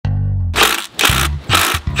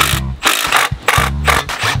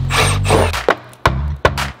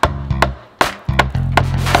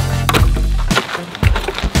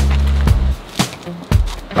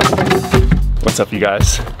up, you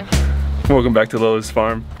guys? Welcome back to Lola's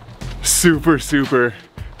farm. Super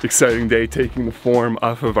exciting day, taking the form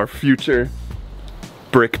off of our future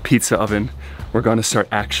brick pizza oven. We're gonna start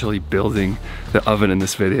actually building the oven in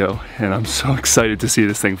this video, and I'm so excited to see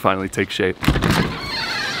this thing finally take shape.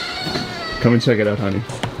 Come and check it out, honey.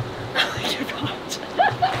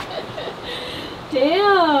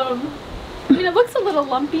 Damn! I mean, it looks a little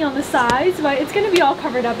lumpy on the sides, but it's gonna be all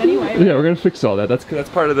covered up anyway. Right? Yeah, we're gonna fix all that. That's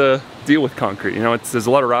part of the deal with concrete. You know, there's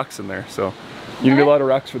a lot of rocks in there, so you need a lot of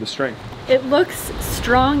rocks for the strength. It looks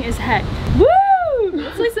strong as heck. Woo!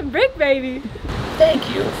 Let's lay some brick, baby.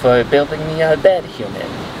 Thank you for building me a bed, human.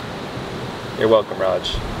 You're welcome,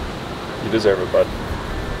 Raj. You deserve it, bud.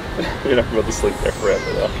 You're not about to sleep there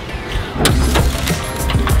forever, though.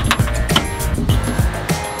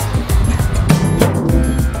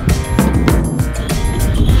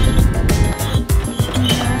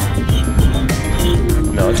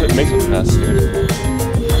 No, it makes a mess, dude.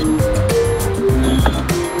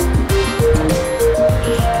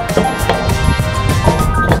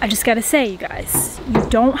 I just gotta say, you guys, you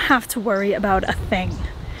don't have to worry about a thing.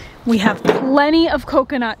 We have plenty of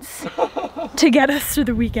coconuts to get us through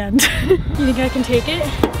the weekend. You think I can take it?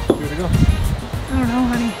 Here we go. I don't know,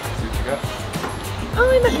 honey. See what you got. Oh,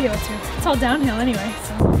 I might be able to. It's all downhill anyway,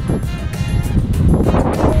 so.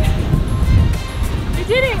 I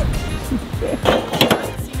did it!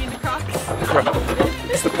 You mean the Crocs?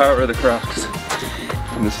 It's the power of the Crocs.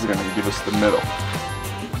 And this is gonna give us the middle.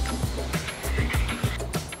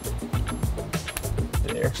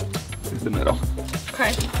 There is the middle.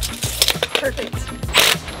 Okay. Perfect.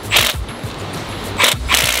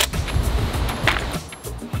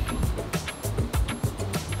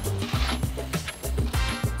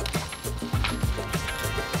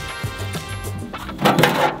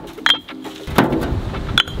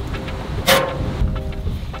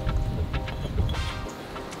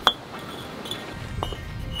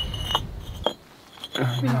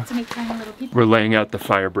 We have to make tiny little pieces. We're laying out the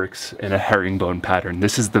fire bricks in a herringbone pattern.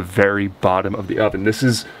 This is the very bottom of the oven. This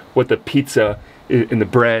is what the pizza and the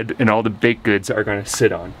bread and all the baked goods are gonna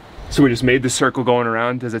sit on. So we just made the circle going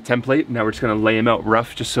around as a template. Now we're just gonna lay them out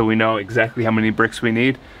rough just so we know exactly how many bricks we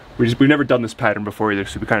need. We've never done this pattern before either,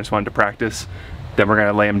 so we kind of just wanted to practice. Then we're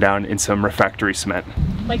gonna lay them down in some refractory cement.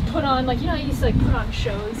 Like put on, like, you know, I used to like put on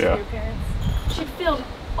shows Yeah. for your parents. She'd film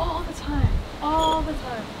all the time, all the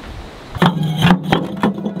time.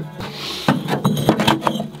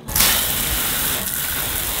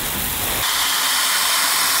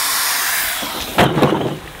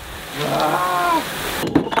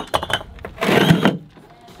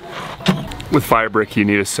 With fire brick, you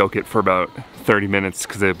need to soak it for about 30 minutes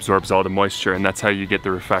because it absorbs all the moisture, and that's how you get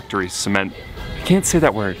the refractory cement. I can't say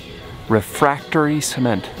that word. Refractory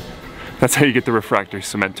cement. That's how you get the refractory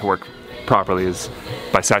cement to work properly, is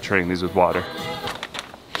by saturating these with water.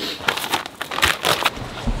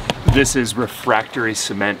 This is refractory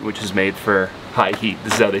cement, which is made for high heat.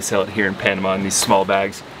 This is how they sell it here in Panama in these small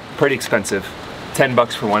bags. Pretty expensive. 10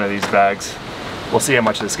 bucks for one of these bags. We'll see how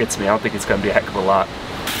much this gets me. I don't think it's gonna be a heck of a lot.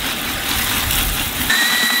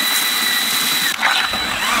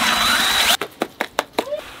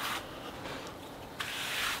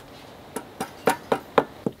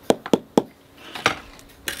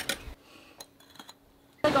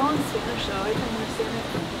 Like all in Spanish though, I can understand it.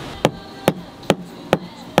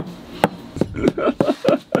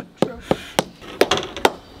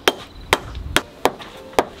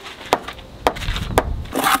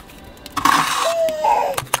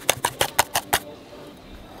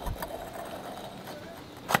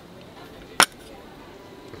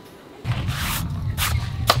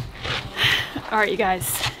 All right, you guys.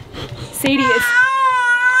 Sadie is.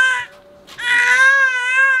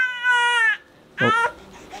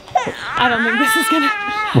 I don't think this is gonna.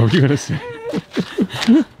 What were you gonna say?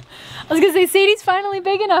 I was gonna say Sadie's finally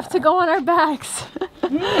big enough to go on our backs,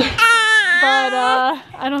 but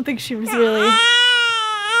I don't think she was really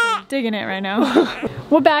digging it right now.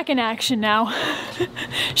 We're back in action now.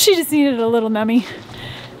 She just needed a little nummy.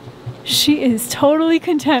 She is totally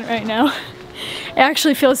content right now. It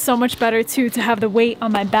actually feels so much better too to have the weight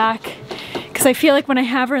on my back, because I feel like when I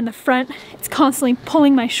have her in the front, it's constantly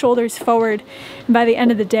pulling my shoulders forward, and by the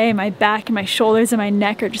end of the day my back and my shoulders and my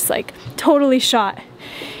neck are just like totally shot.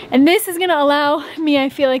 And this is gonna allow me, I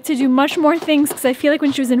feel like, to do much more things, because I feel like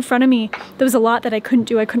when she was in front of me there was a lot that I couldn't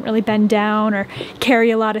do. I couldn't really bend down or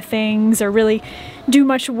carry a lot of things or really do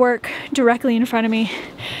much work directly in front of me.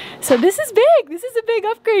 So this is big. This is a big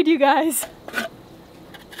upgrade, you guys.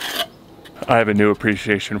 I have a new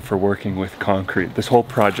appreciation for working with concrete. This whole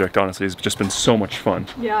project, honestly, has just been so much fun.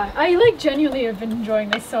 Yeah, I like genuinely have been enjoying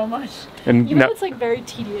this so much. And even now, though it's like very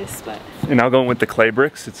tedious, but. And now going with the clay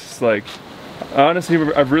bricks, it's just like, honestly,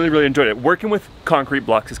 I've really enjoyed it. Working with concrete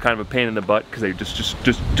blocks is kind of a pain in the butt because they just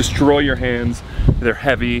destroy your hands. They're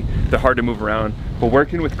heavy, they're hard to move around. But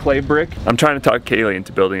working with clay brick, I'm trying to talk Kaylee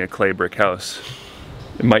into building a clay brick house.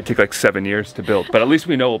 It might take like 7 years to build, but at least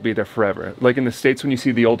we know it'll be there forever. Like in the States, when you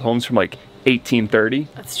see the old homes from like 1830,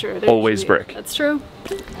 that's true. Always brick. That's true.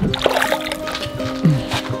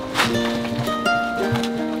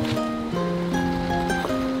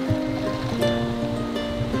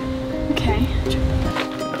 Okay.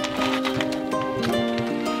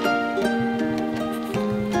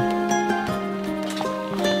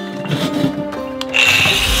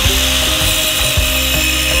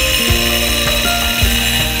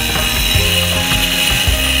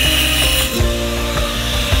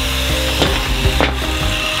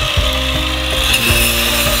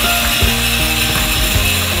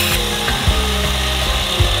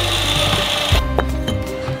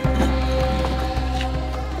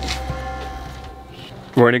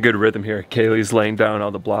 We're in a good rhythm here. Kaylee's laying down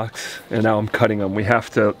all the blocks and now I'm cutting them. We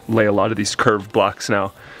have to lay a lot of these curved blocks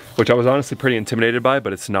now, which I was honestly pretty intimidated by,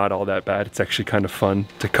 but it's not all that bad. It's actually kind of fun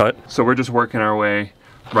to cut. So we're just working our way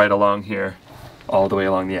right along here, all the way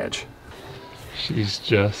along the edge. She's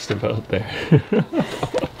just about there.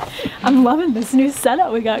 I'm loving this new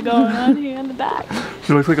setup we got going on here in the back.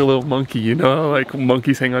 She looks like a little monkey, you know, like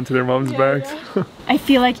monkeys hang onto their mom's backs. Yeah. I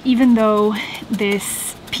feel like even though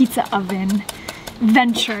this pizza oven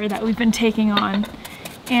venture that we've been taking on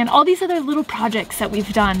and all these other little projects that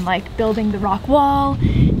we've done, like building the rock wall,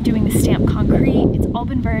 doing the stamped concrete, it's all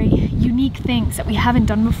been very unique things that we haven't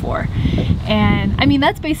done before. And I mean,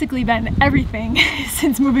 that's basically been everything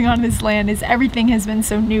since moving on this land, is everything has been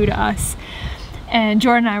so new to us. And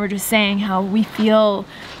Jordan and I were just saying how we feel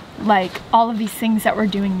like all of these things that we're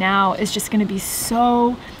doing now is just gonna be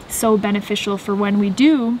so beneficial for when we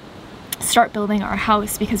do start building our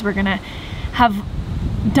house, because we're gonna have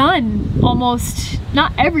done almost,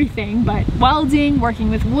 not everything, but welding, working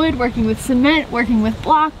with wood, working with cement, working with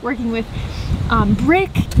block, working with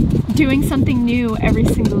brick, doing something new every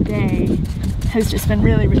single day has just been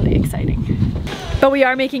really exciting. But we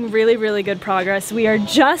are making really good progress. We are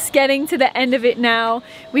just getting to the end of it now.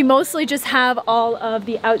 We mostly just have all of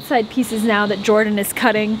the outside pieces now that Jordan is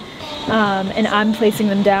cutting, and I'm placing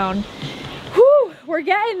them down. Whew, we're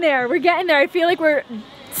getting there, I feel like we're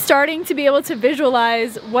starting to be able to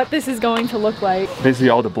visualize what this is going to look like. Basically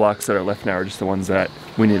all the blocks that are left now are just the ones that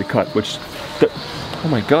we need to cut, which, oh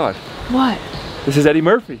my god. What? This is Eddie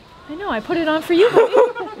Murphy. I know, I put it on for you, buddy.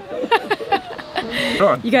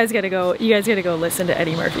 You guys gotta go listen to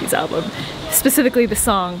Eddie Murphy's album. Specifically the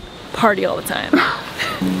song, Party All the Time.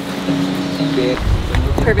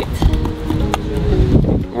 Perfect.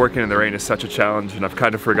 Working in the rain is such a challenge, and I've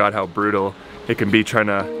kind of forgot how brutal it can be trying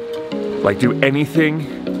to like do anything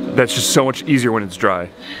that's just so much easier when it's dry.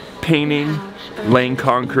 Painting, laying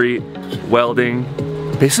concrete, welding,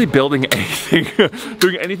 basically building anything,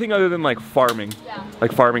 doing anything other than like farming,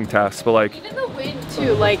 like farming tasks, but like. Even the wind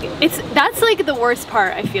too, like that's like the worst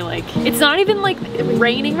part, I feel like. It's not even like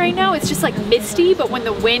raining right now, it's just like misty, but when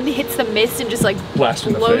the wind hits the mist and just like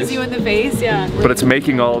blows you in the face, yeah. But it's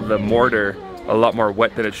making all of the mortar a lot more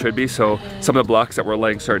wet than it should be, so some of the blocks that we're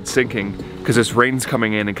laying started sinking because this rain's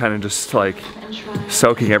coming in and kind of just like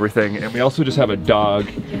soaking everything. And we also just have a dog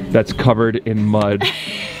that's covered in mud.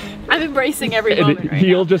 I'm embracing every moment right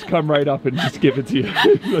He'll now. just come right up and just give it to you.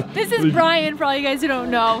 This is Brian, for all you guys who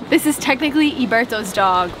don't know. This is technically Iberto's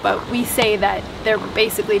dog, but we say that they're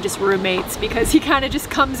basically just roommates because he kind of just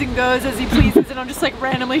comes and goes as he pleases, and I'll just like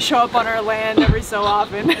randomly show up on our land every so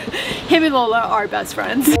often. Him and Lola are best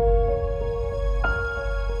friends.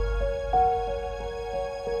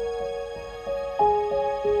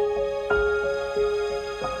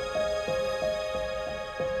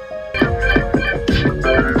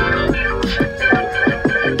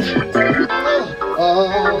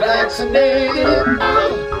 Vaccinated,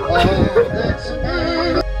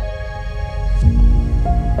 vaccinated.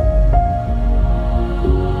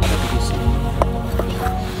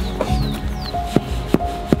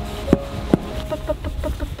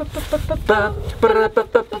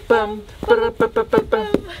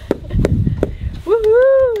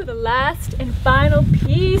 Woohoo! The last and final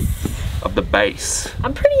piece Of the base.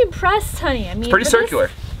 I'm pretty impressed, honey. I mean, Pretty circular.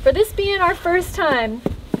 For this being our first time,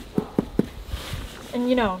 and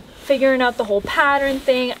you know, figuring out the whole pattern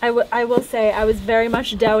thing, I will say I was very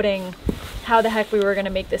much doubting how the heck we were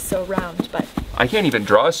gonna make this so round, but I can't even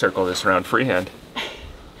draw a circle this round freehand.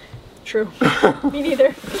 True. Me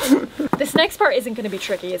neither. This next part isn't going to be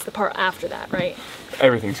tricky. It's the part after that, right?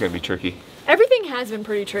 Everything's gonna be tricky. Everything has been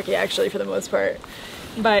pretty tricky, actually, for the most part.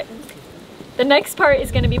 But the next part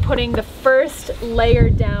is going to be putting the first layer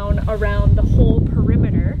down around the whole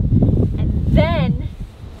perimeter. And then,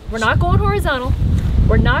 we're not going horizontal.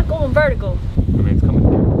 We're not going vertical. I mean, it's coming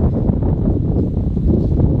through.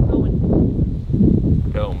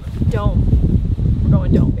 Going Dome. dome. We're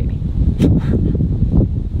going dome, baby.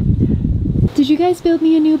 Did you guys build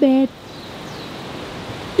me a new bed?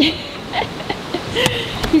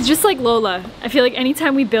 He's just like Lola. I feel like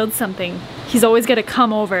anytime we build something, he's always got to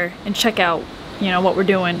come over and check out, you know, what we're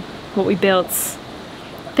doing, what we built,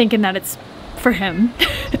 thinking that it's for him.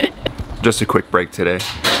 Just a quick break today.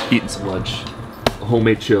 Eating some lunch.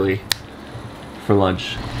 Homemade chili for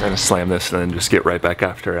lunch. I'm gonna slam this and then just get right back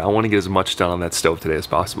after it. I want to get as much done on that stove today as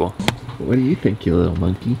possible. What do you think, you little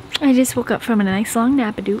monkey? I just woke up from a nice long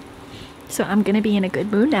nap-a-doot. So I'm gonna be in a good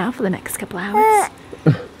mood now for the next couple hours.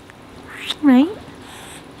 Right?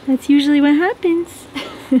 That's usually what happens.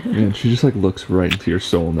 Man, she just like looks right into your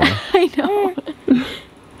soul now. I know.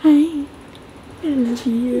 Hi. I love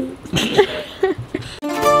you.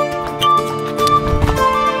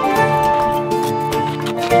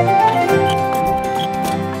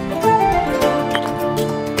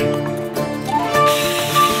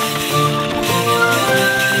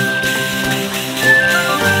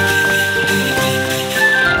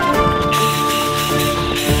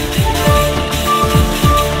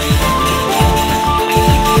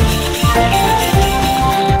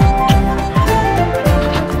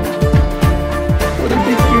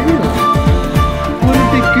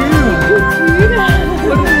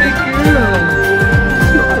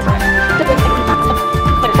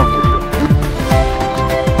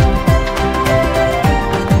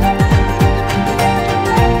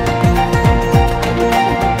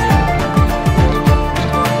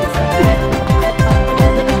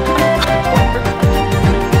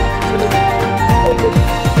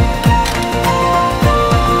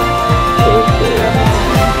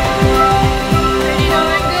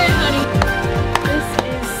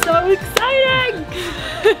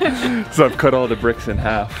 So I've cut all the bricks in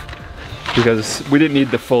half because we didn't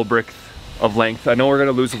need the full brick of length. I know we're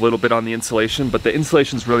gonna lose a little bit on the insulation, but the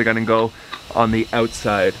insulation's really gonna go on the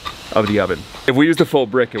outside of the oven. If we used a full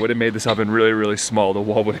brick, it would have made this oven really, really small. The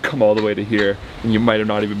wall would have come all the way to here, and you might have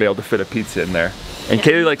not even been able to fit a pizza in there. And yeah.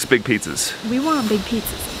 Kaylee likes big pizzas. We want big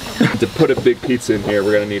pizzas. To put a big pizza in here,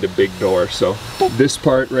 we're gonna need a big door. So this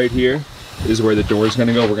part right here is where the door is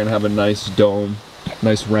gonna go. We're gonna have a nice dome,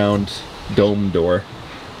 nice round dome door,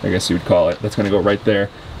 I guess you would call it. That's gonna go right there.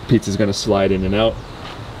 Pizza's gonna slide in and out.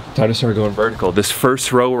 Time to start going vertical. This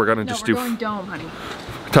first row we're gonna just do. We're going dome, honey.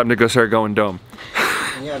 Time to go start going dome.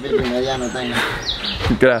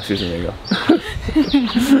 Good ass, Susan, there you go.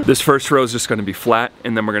 This first row is just gonna be flat,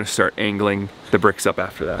 and then we're gonna start angling the bricks up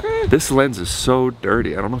after that. This lens is so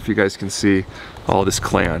dirty. I don't know if you guys can see all this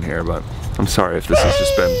clay on here, but I'm sorry if this has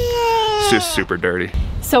just been, it's just super dirty.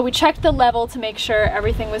 So we checked the level to make sure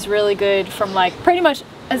everything was really good from like pretty much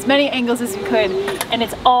as many angles as we could, and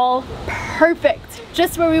it's all perfect,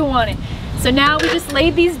 just where we want it. So now we just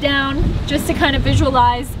laid these down just to kind of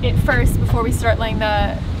visualize it first before we start laying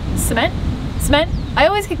the cement? Cement? I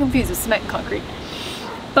always get confused with cement and concrete.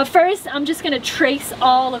 But first, I'm just gonna trace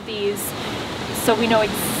all of these so we know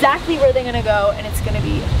exactly where they're gonna go, and it's gonna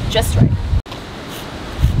be just right.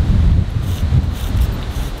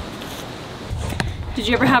 Did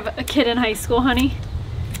you ever have a kid in high school, honey,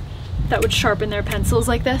 that would sharpen their pencils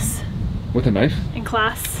like this? With a knife? In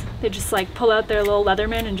class. They just like pull out their little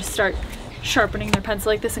Leatherman and just start sharpening their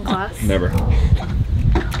pencil like this in class. Never.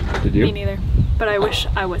 Did you? Me neither. But I wish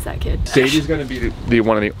I was that kid. Sadie's gonna be the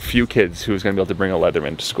one of the few kids who's gonna be able to bring a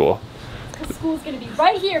Leatherman to school. Because school's gonna be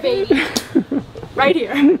right here, baby. Right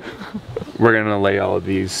here. We're gonna lay all of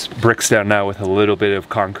these bricks down now with a little bit of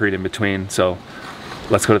concrete in between, so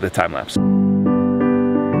let's go to the time lapse.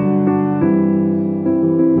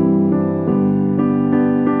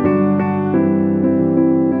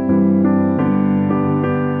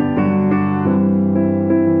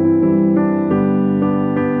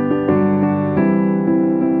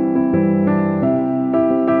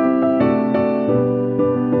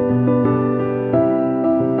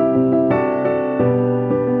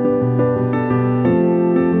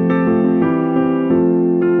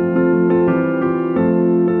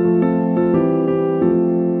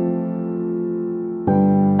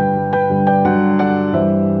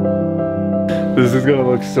 This is gonna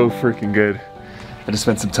look so freaking good. I just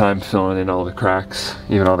spent some time filling in all the cracks,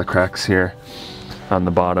 even all the cracks here on the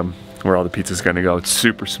bottom. where all the pizza's gonna go. It's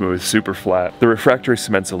super smooth, super flat. The refractory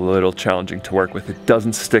cement's a little challenging to work with. It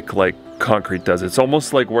doesn't stick like concrete does. It's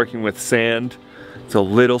almost like working with sand. It's a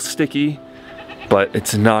little sticky, but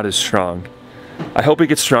it's not as strong. I hope it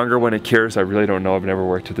gets stronger when it cures. I really don't know. I've never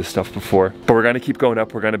worked with this stuff before. But we're gonna keep going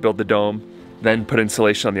up. We're gonna build the dome, then put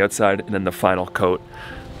insulation on the outside, and then the final coat,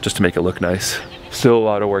 just to make it look nice. Still a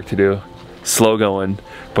lot of work to do. Slow going,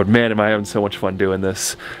 but man, am I having so much fun doing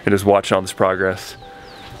this and just watching all this progress.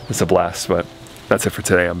 It's a blast, but that's it for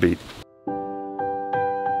today on Beat.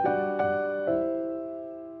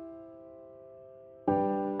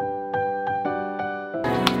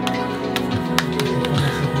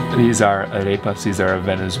 These are arepas. These are a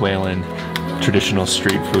Venezuelan traditional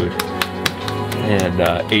street food. And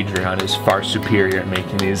Adrian is far superior at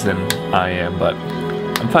making these than I am, but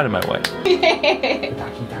I'm finding my way.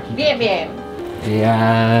 Bien, bien.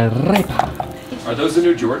 Are those the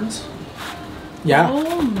new Jordans? Yeah,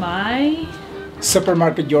 Oh my.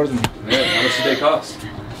 supermarket Jordan, Yeah, how much did they cost?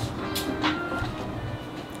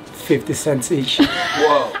 50 cents each.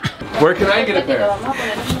 Whoa. Where can I get a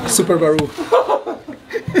pair? Super Baru.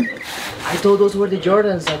 I thought those were the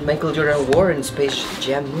Jordans that Michael Jordan wore in Space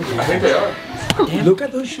Jam movie. I think they are. Look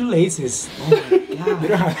at those shoelaces. Oh my god. They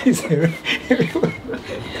don't have this everywhere.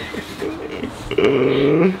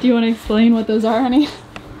 Do you want to explain what those are, honey?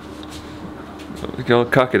 You know,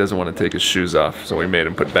 Kaka doesn't want to take his shoes off, so we made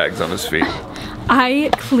him put bags on his feet. I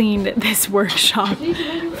cleaned this workshop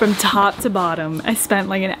from top to bottom. I spent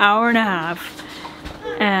like an hour and a half.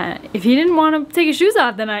 And if he didn't want to take his shoes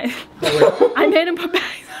off, then I made him put bags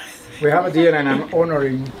on his feet. We have a deal and I'm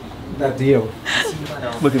honoring that deal.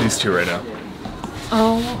 Look at these two right now.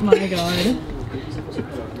 Oh my god.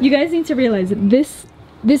 You guys need to realize that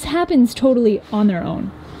this happens totally on their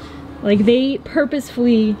own. Like they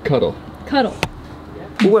purposefully Cuddle. cuddle.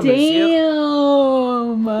 Damn.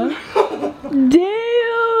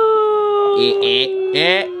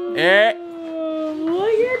 Damn!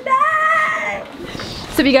 Look at that!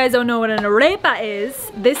 So if you guys don't know what an arepa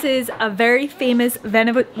is, this is a very famous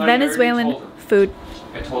Venezuelan food.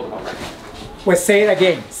 I told him already. Well, say it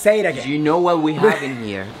again. Say it Do again. you know what we have in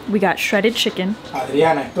here? We got shredded chicken,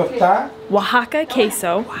 Adriana, esto está. Oaxaca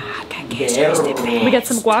queso, Verbo. we got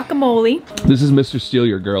some guacamole. This is Mr. Steal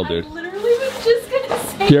Your Girl, dude. Literally was just gonna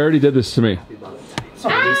say. He already did this to me.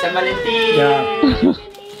 Yeah.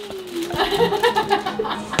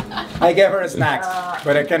 I gave her snacks,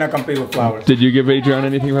 but I cannot compete with flowers. Did you give Adrian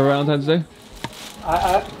anything for Valentine's Day?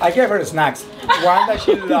 I gave her snacks. One that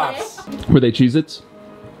she loves. Were they Cheez-Its?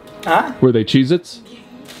 Huh? Were they Cheez-Its?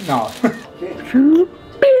 No.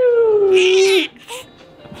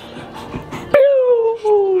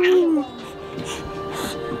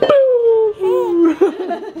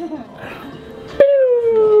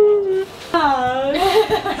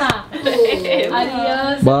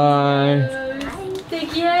 Adios. Bye. Te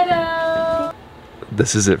quiero.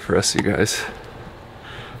 This is it for us, you guys.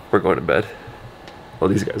 We're going to bed. Well,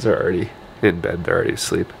 these guys are already in bed. They're already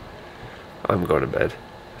asleep. I'm going to bed.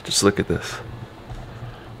 Just look at this.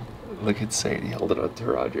 Look at Sadie holding on to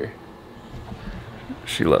Roger.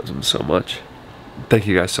 She loves him so much. Thank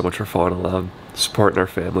you guys so much for following along, supporting our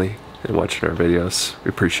family, and watching our videos. We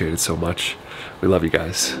appreciate it so much. We love you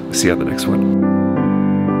guys. See you on the next one.